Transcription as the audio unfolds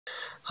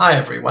Hi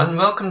everyone,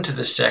 welcome to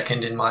the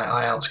second in my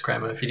IELTS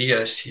grammar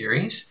video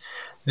series.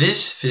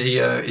 This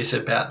video is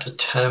about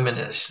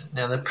determiners.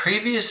 Now the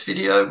previous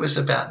video was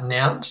about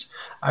nouns.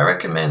 I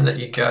recommend that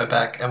you go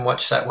back and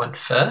watch that one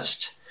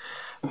first.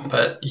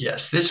 But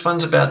yes, this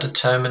one's about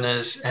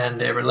determiners and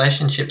their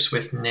relationships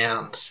with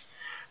nouns.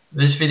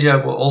 This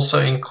video will also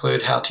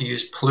include how to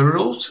use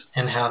plurals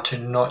and how to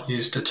not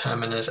use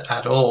determiners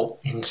at all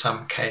in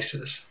some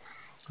cases.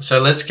 So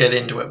let's get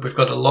into it. We've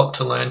got a lot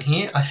to learn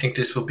here. I think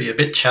this will be a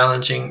bit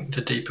challenging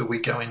the deeper we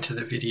go into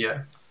the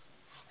video.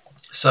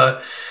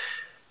 So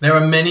there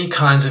are many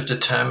kinds of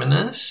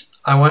determiners.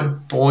 I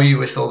won't bore you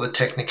with all the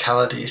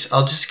technicalities.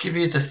 I'll just give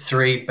you the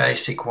three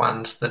basic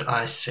ones that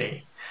I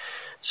see.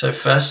 So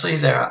firstly,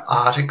 there are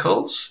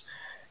articles,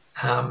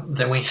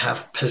 then we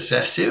have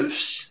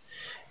possessives,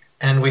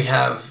 and we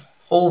have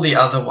all the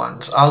other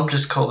ones. I'll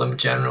just call them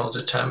general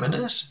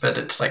determiners, but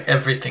it's like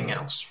everything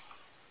else.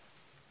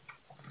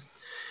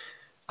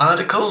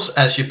 Articles,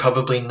 as you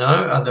probably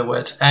know, are the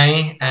words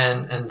a,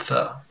 an, and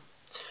the.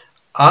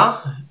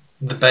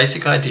 The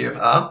basic idea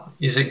of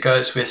is it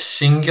goes with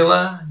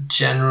singular,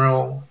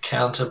 general,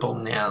 countable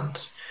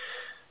nouns.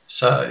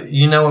 So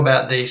you know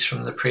about these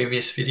from the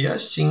previous video.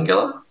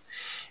 Singular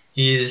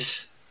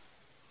is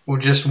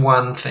just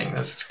one thing.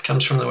 That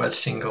comes from the word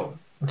single.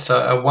 So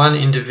a one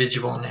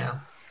individual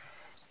noun.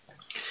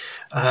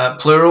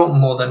 Plural,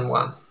 more than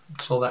one.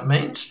 That's all that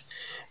means.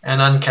 And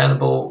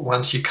uncountable,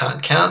 once you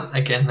can't count.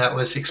 Again, that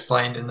was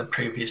explained in the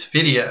previous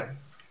video.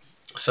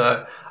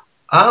 So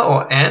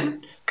or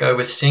an go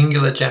with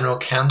singular general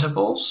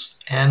countables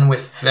and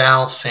with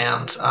vowel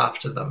sounds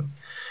after them.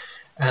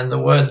 And the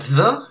word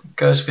the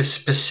goes with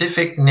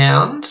specific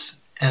nouns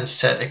and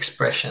set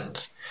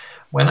expressions.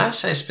 When I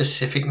say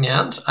specific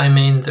nouns, I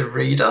mean the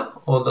reader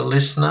or the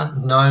listener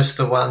knows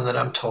the one that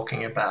I'm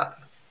talking about.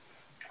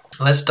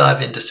 Let's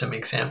dive into some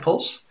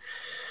examples.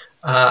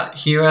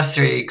 Here are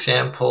three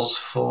examples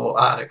for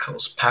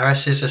articles.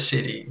 Paris is a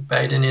city.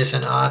 Baden is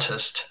an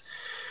artist.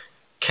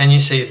 Can you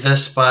see the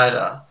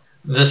spider?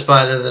 The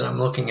spider that I'm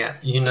looking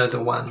at. You know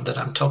the one that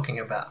I'm talking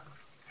about.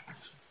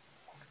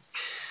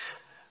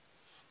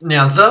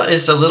 Now, the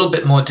is a little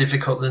bit more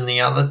difficult than the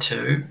other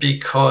two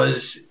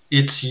because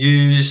it's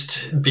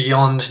used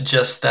beyond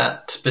just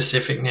that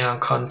specific noun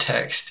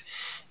context.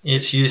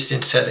 It's used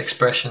in set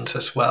expressions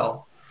as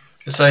well.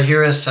 So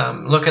here are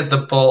some. Look at the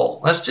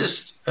ball. That's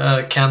just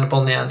a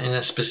countable noun in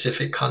a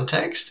specific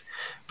context.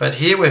 But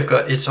here we've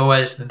got it's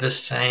always the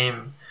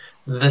same.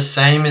 The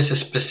same is a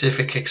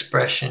specific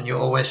expression. You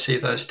always see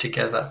those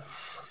together.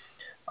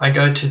 I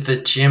go to the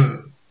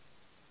gym.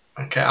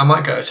 Okay, I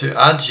might go to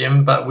our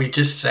gym, but we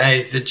just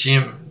say the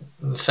gym.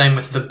 Same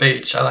with the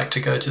beach. I like to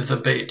go to the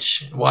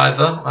beach. Why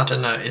the? I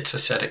don't know. It's a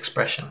set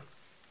expression.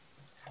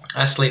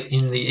 I sleep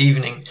in the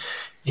evening,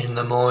 in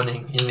the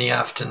morning, in the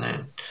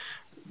afternoon.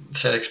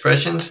 Set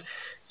expressions.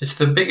 It's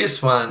the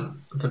biggest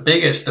one, the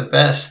biggest, the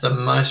best, the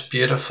most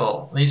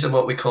beautiful. These are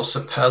what we call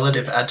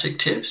superlative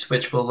adjectives,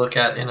 which we'll look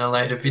at in a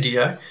later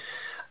video.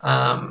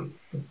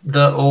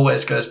 The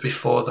always goes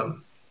before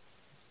them.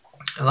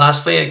 And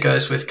lastly, it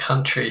goes with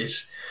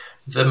countries.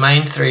 The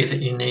main three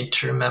that you need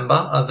to remember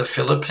are the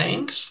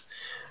Philippines,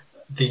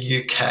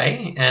 the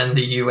UK, and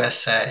the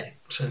USA.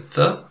 So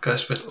the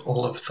goes with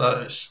all of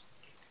those.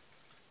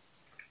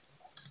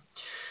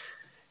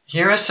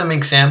 Here are some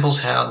examples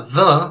how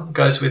the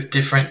goes with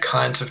different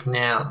kinds of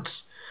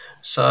nouns.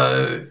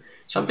 So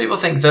some people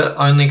think the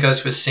only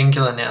goes with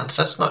singular nouns.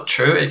 That's not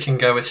true. It can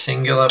go with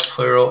singular,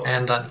 plural,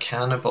 and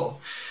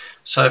uncountable.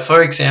 So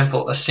for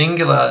example, a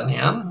singular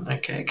noun,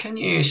 okay, can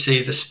you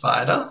see the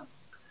spider?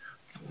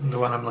 The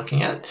one I'm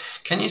looking at.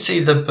 Can you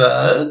see the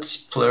birds,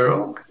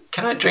 plural?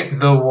 Can I drink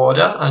the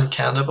water,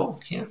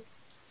 uncountable here?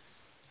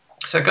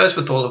 So it goes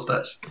with all of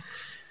those.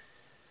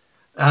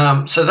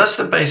 So that's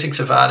the basics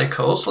of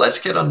articles. Let's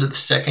get on to the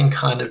second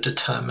kind of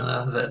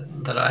determiner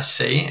that I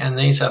see, and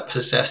these are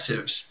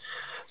possessives.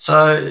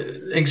 So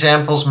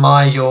examples,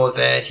 my, your,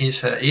 their,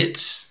 his, her,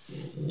 its.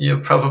 You're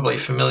probably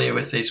familiar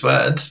with these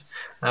words.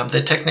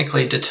 They're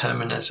technically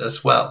determiners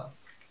as well.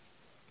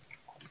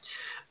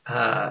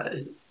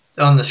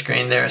 On the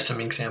screen there are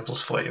some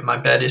examples for you. My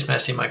bed is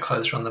messy, my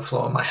clothes are on the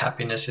floor, my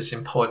happiness is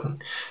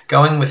important.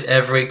 Going with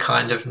every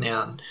kind of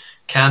noun.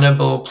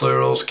 Countable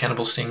plurals,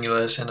 countable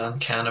singulars, and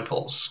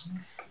uncountables.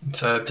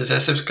 So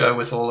possessives go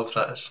with all of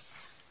those.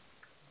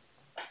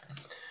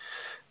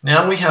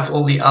 Now we have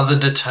all the other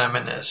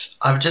determiners.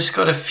 I've just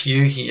got a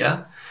few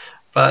here,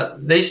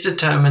 but these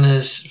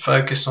determiners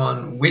focus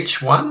on which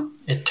one.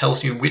 It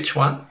tells you which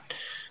one,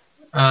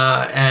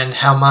 and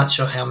how much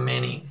or how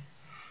many.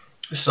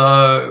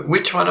 So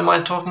which one am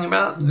I talking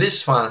about?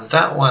 This one,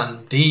 that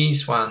one,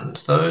 these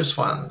ones, those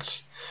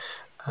ones.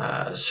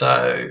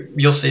 So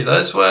you'll see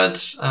those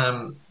words,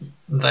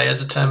 they are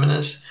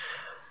determiners.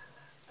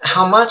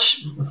 How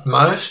much,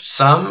 most,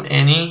 some,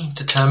 any,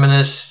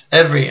 determiners,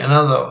 every,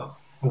 another,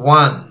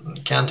 one,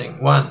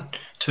 counting, 1,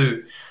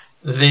 2.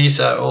 These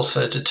are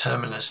also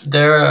determiners.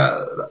 There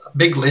are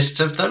big lists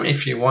of them.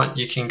 If you want,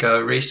 you can go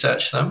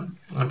research them.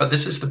 But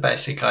this is the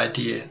basic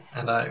idea,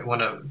 and I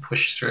want to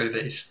push through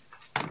these.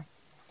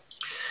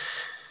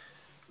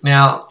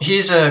 Now,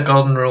 here's a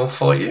golden rule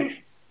for you,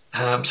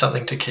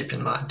 something to keep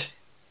in mind.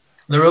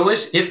 The rule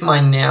is, if my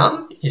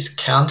noun is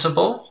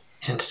countable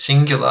and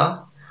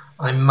singular,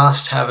 I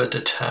must have a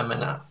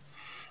determiner.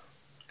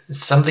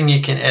 It's something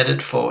you can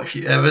edit for. If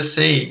you ever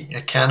see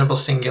a countable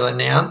singular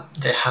noun,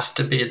 there has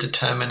to be a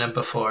determiner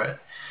before it.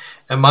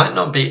 It might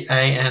not be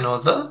a, an, or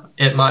the.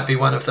 It might be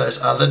one of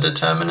those other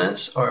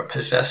determiners or a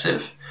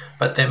possessive,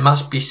 but there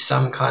must be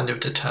some kind of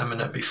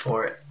determiner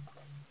before it.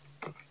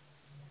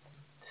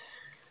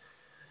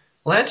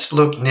 Let's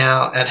look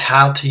now at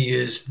how to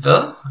use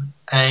the,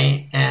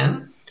 a,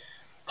 an,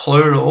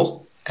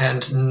 plural,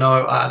 and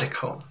no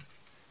article.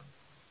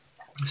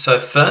 So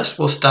first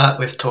we'll start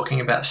with talking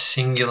about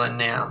singular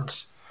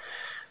nouns.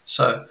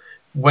 So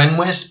when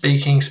we're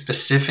speaking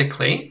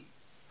specifically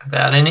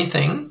about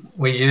anything,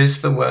 we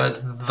use the word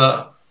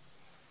the.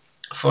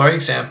 For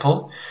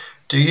example,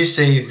 do you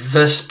see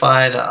the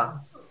spider?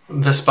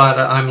 The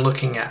spider I'm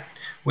looking at.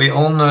 We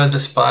all know the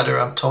spider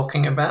I'm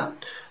talking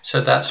about,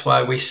 so that's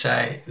why we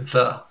say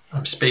the.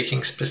 I'm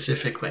speaking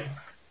specifically.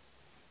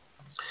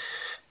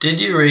 Did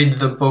you read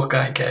the book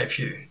I gave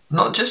you?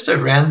 Not just a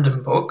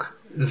random book,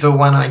 the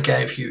one I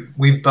gave you.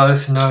 We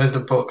both know the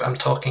book I'm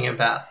talking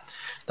about.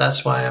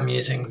 That's why I'm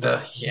using the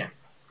here.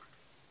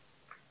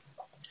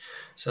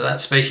 So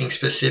that's speaking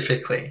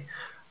specifically.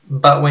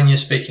 But when you're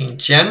speaking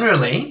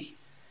generally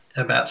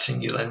about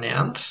singular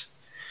nouns,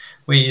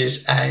 we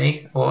use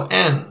a or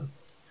an.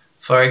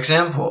 For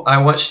example,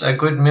 I watched a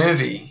good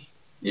movie.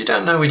 You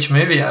don't know which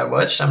movie I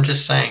watched. I'm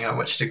just saying I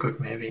watched a good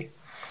movie.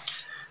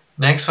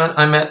 Next one,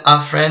 I met a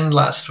friend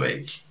last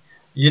week.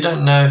 You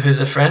don't know who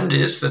the friend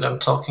is that I'm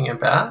talking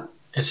about.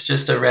 It's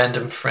just a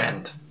random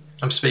friend.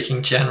 I'm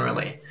speaking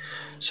generally.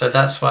 So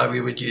that's why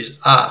we would use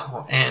a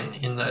or an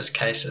in those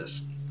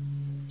cases.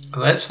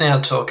 Let's now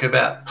talk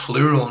about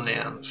plural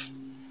nouns.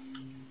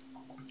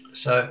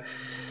 So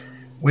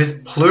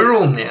with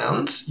plural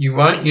nouns, you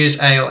won't use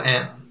a or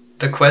an.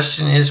 The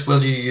question is,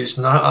 will you use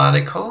no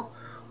article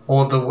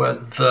or the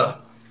word the?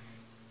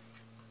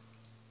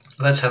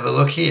 Let's have a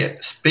look here.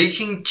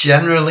 Speaking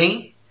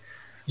generally,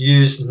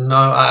 use no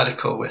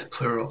article with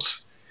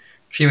plurals.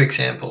 Few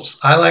examples.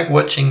 I like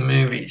watching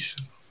movies.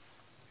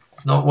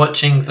 Not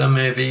watching the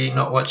movie,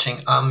 not watching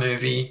a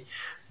movie,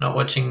 not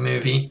watching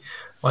movie,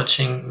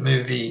 watching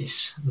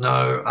movies.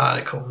 No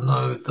article,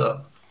 no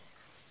the.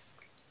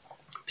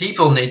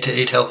 People need to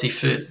eat healthy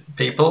food.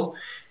 People,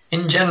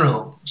 in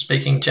general,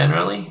 speaking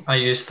generally, I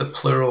use the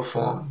plural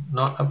form.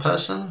 Not a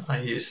person, I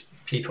use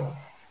people.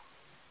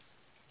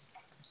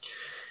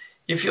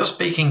 If you're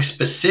speaking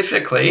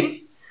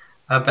specifically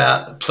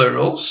about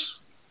plurals,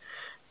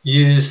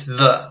 use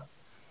the.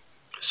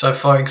 So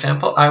for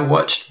example, I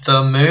watched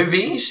the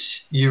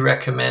movies you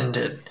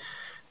recommended.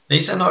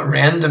 These are not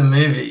random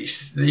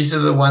movies. These are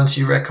the ones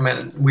you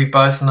recommended. We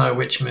both know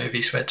which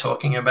movies we're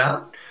talking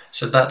about.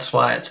 So that's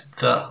why it's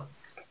the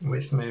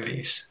with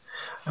movies.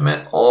 I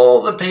met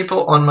all the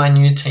people on my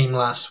new team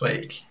last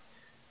week.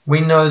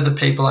 We know the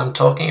people I'm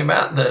talking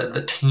about,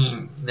 the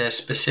team. They're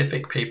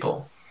specific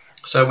people.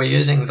 So we're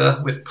using the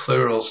with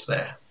plurals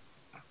there.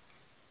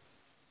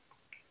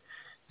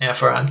 Now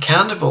for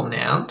uncountable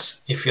nouns,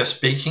 if you're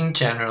speaking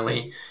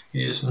generally,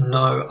 use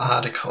no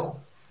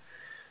article.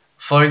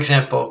 For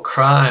example,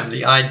 crime,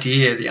 the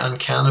idea, the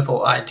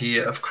uncountable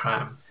idea of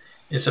crime,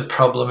 is a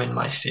problem in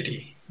my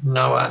city.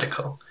 No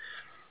article.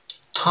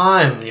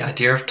 Time, the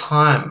idea of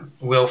time,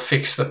 will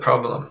fix the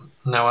problem.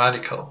 No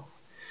article.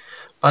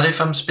 But if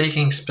I'm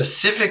speaking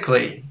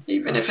specifically,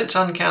 even if it's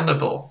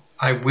uncountable,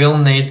 I will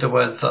need the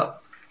word the.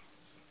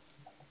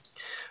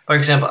 For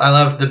example, I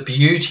love the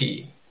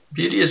beauty.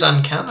 Beauty is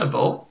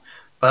uncountable,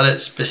 but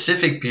it's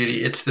specific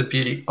beauty. It's the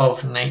beauty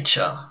of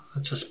nature.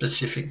 It's a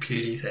specific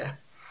beauty there.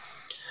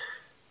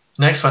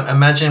 Next one,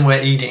 imagine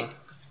we're eating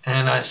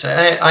and I say,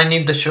 hey, I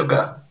need the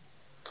sugar.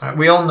 Right,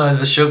 we all know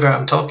the sugar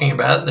I'm talking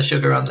about, the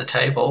sugar on the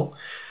table,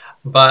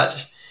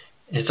 but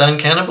it's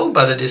uncountable,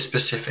 but it is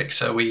specific,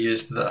 so we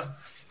use the.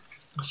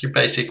 That's your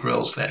basic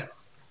rules there.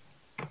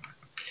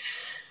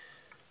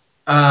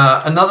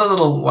 Another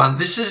little one,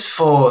 this is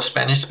for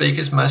Spanish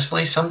speakers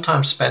mostly.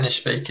 Sometimes Spanish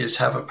speakers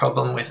have a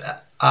problem with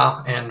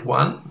a and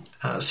one.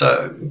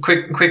 So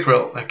quick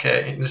rule,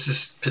 okay, this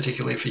is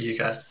particularly for you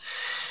guys.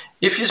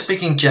 If you're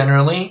speaking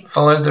generally,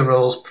 follow the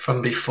rules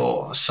from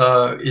before.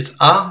 So it's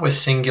a with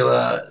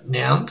singular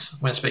nouns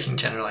when speaking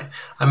generally.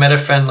 I met a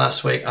friend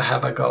last week, I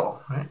have a goal,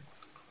 right?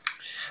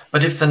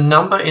 But if the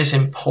number is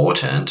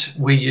important,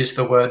 we use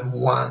the word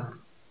one.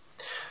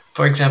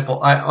 For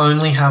example, I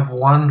only have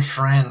one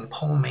friend,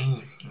 poor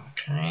me,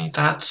 okay?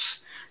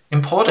 That's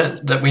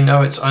important that we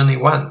know it's only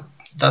one.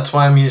 That's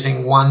why I'm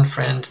using one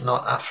friend,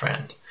 not a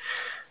friend.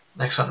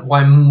 Next one,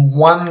 my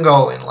one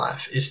goal in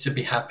life is to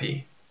be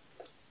happy.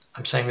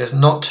 I'm saying there's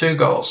not two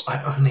goals,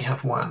 I only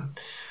have one.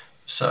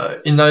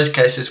 So in those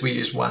cases, we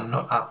use one,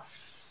 not a.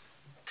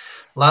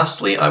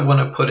 Lastly, I want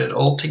to put it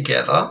all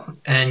together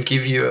and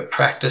give you a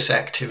practice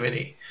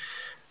activity.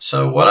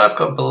 So what I've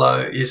got below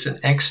is an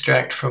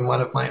extract from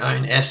one of my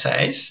own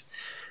essays,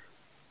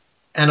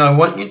 and I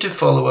want you to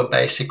follow a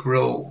basic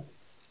rule.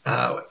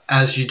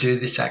 as you do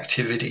this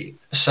activity.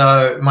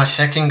 So my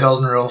second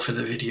golden rule for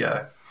the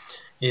video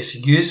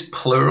is use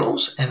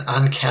plurals and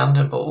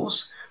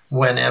uncountables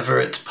whenever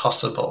it's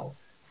possible.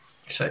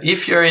 So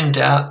if you're in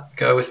doubt,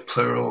 go with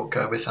plural,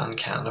 go with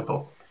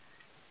uncountable.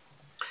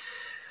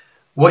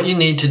 What you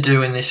need to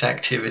do in this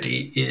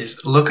activity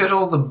is look at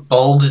all the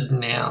bolded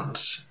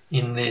nouns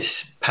in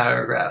this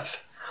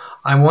paragraph.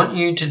 I want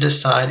you to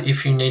decide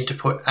if you need to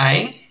put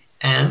a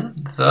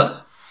and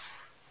the,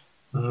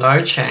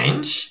 no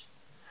change,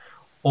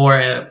 or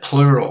a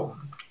plural,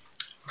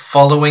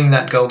 following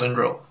that golden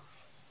rule.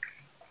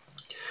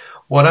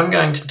 What I'm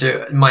going to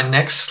do, my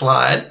next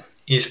slide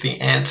is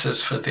the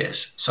answers for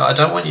this. So I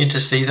don't want you to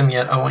see them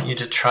yet, I want you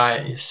to try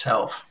it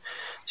yourself.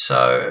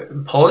 So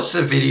pause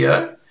the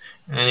video,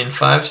 and in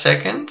 5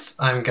 seconds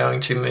I'm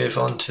going to move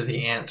on to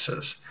the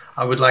answers.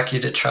 I would like you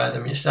to try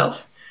them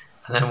yourself,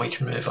 and then we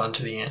can move on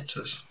to the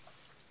answers.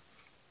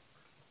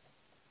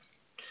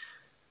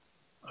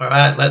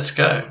 Alright, let's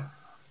go.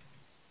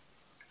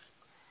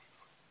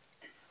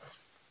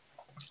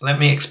 Let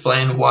me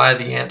explain why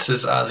the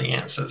answers are the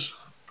answers.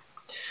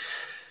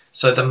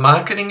 So the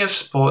marketing of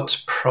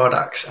sports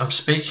products, I'm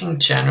speaking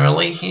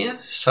generally here,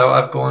 so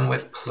I've gone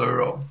with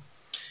plural,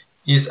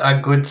 is a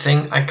good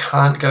thing. I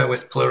can't go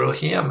with plural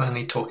here, I'm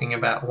only talking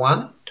about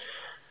one.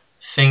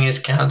 Thing is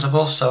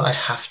countable, so I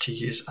have to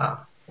use a.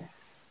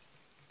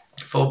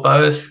 For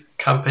both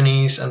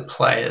companies and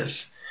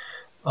players,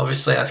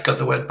 obviously I've got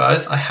the word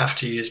both, I have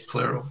to use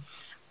plural.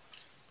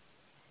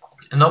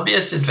 An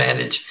obvious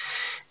advantage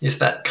is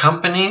that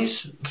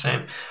companies,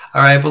 same,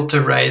 are able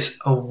to raise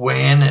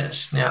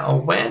awareness. Now,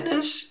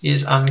 awareness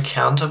is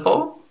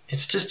uncountable.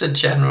 It's just a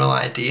general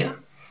idea,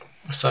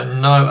 so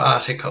no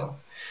article,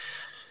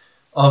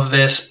 of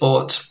their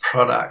sports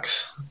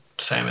products,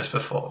 same as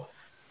before.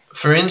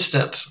 For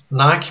instance,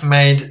 Nike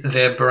made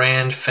their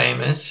brand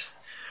famous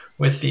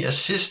with the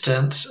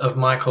assistance of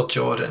Michael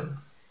Jordan.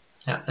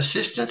 Now,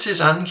 assistance is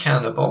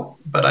uncountable,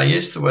 but I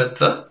use the word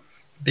the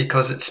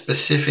because it's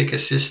specific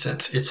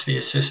assistance. It's the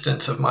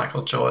assistance of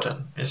Michael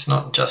Jordan. It's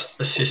not just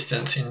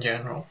assistance in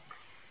general.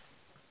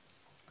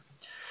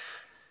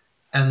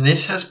 And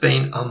this has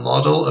been a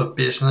model of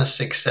business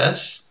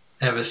success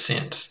ever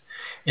since.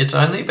 It's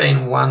only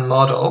been one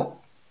model.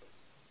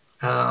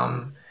 There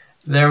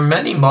are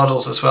many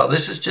models as well.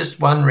 This is just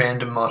one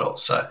random model.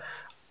 So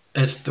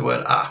it's the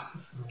word a.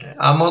 Okay.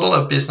 Our model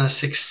of business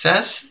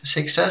success.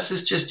 Success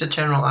is just a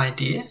general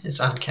idea. It's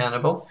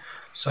uncountable.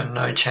 So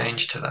no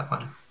change to that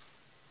one.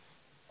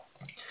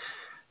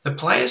 The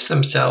players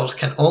themselves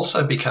can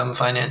also become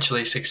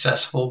financially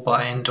successful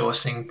by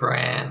endorsing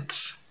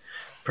brands.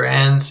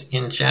 Brands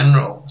in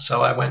general,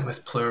 so I went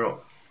with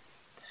plural.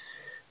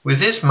 With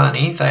this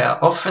money, they are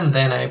often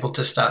then able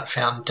to start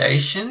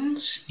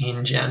foundations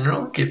in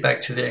general, give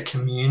back to their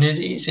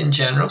communities in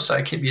general, so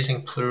I keep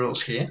using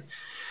plurals here,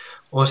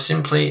 or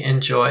simply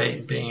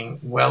enjoy being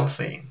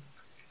wealthy.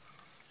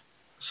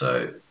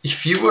 So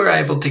if you were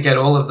able to get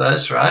all of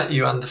those right,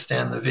 you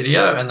understand the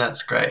video, and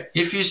that's great.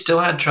 If you still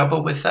had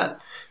trouble with that,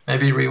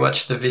 maybe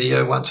rewatch the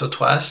video once or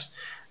twice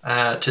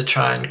to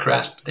try and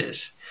grasp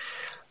this.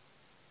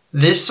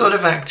 This sort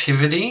of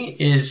activity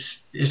is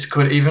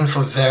good even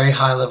for very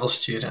high level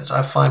students.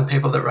 I find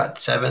people that write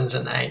 7s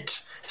and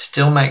 8s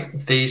still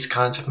make these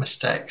kinds of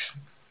mistakes.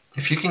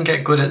 If you can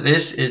get good at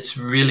this, it's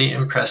really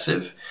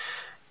impressive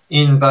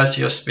in both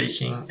your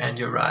speaking and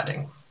your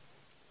writing.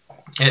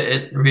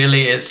 It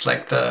really is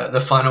like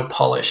the final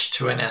polish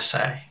to an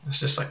essay. It's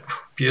just like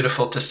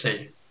beautiful to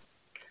see.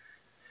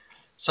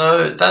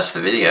 So that's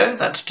the video,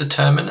 that's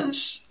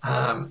determiners.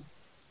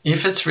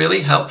 If it's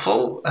really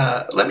helpful,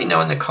 let me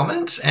know in the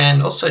comments,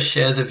 and also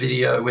share the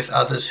video with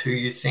others who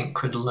you think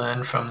could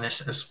learn from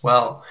this as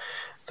well.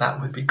 That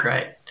would be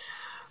great.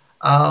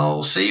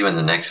 I'll see you in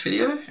the next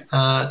video.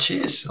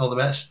 Cheers, all the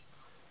best.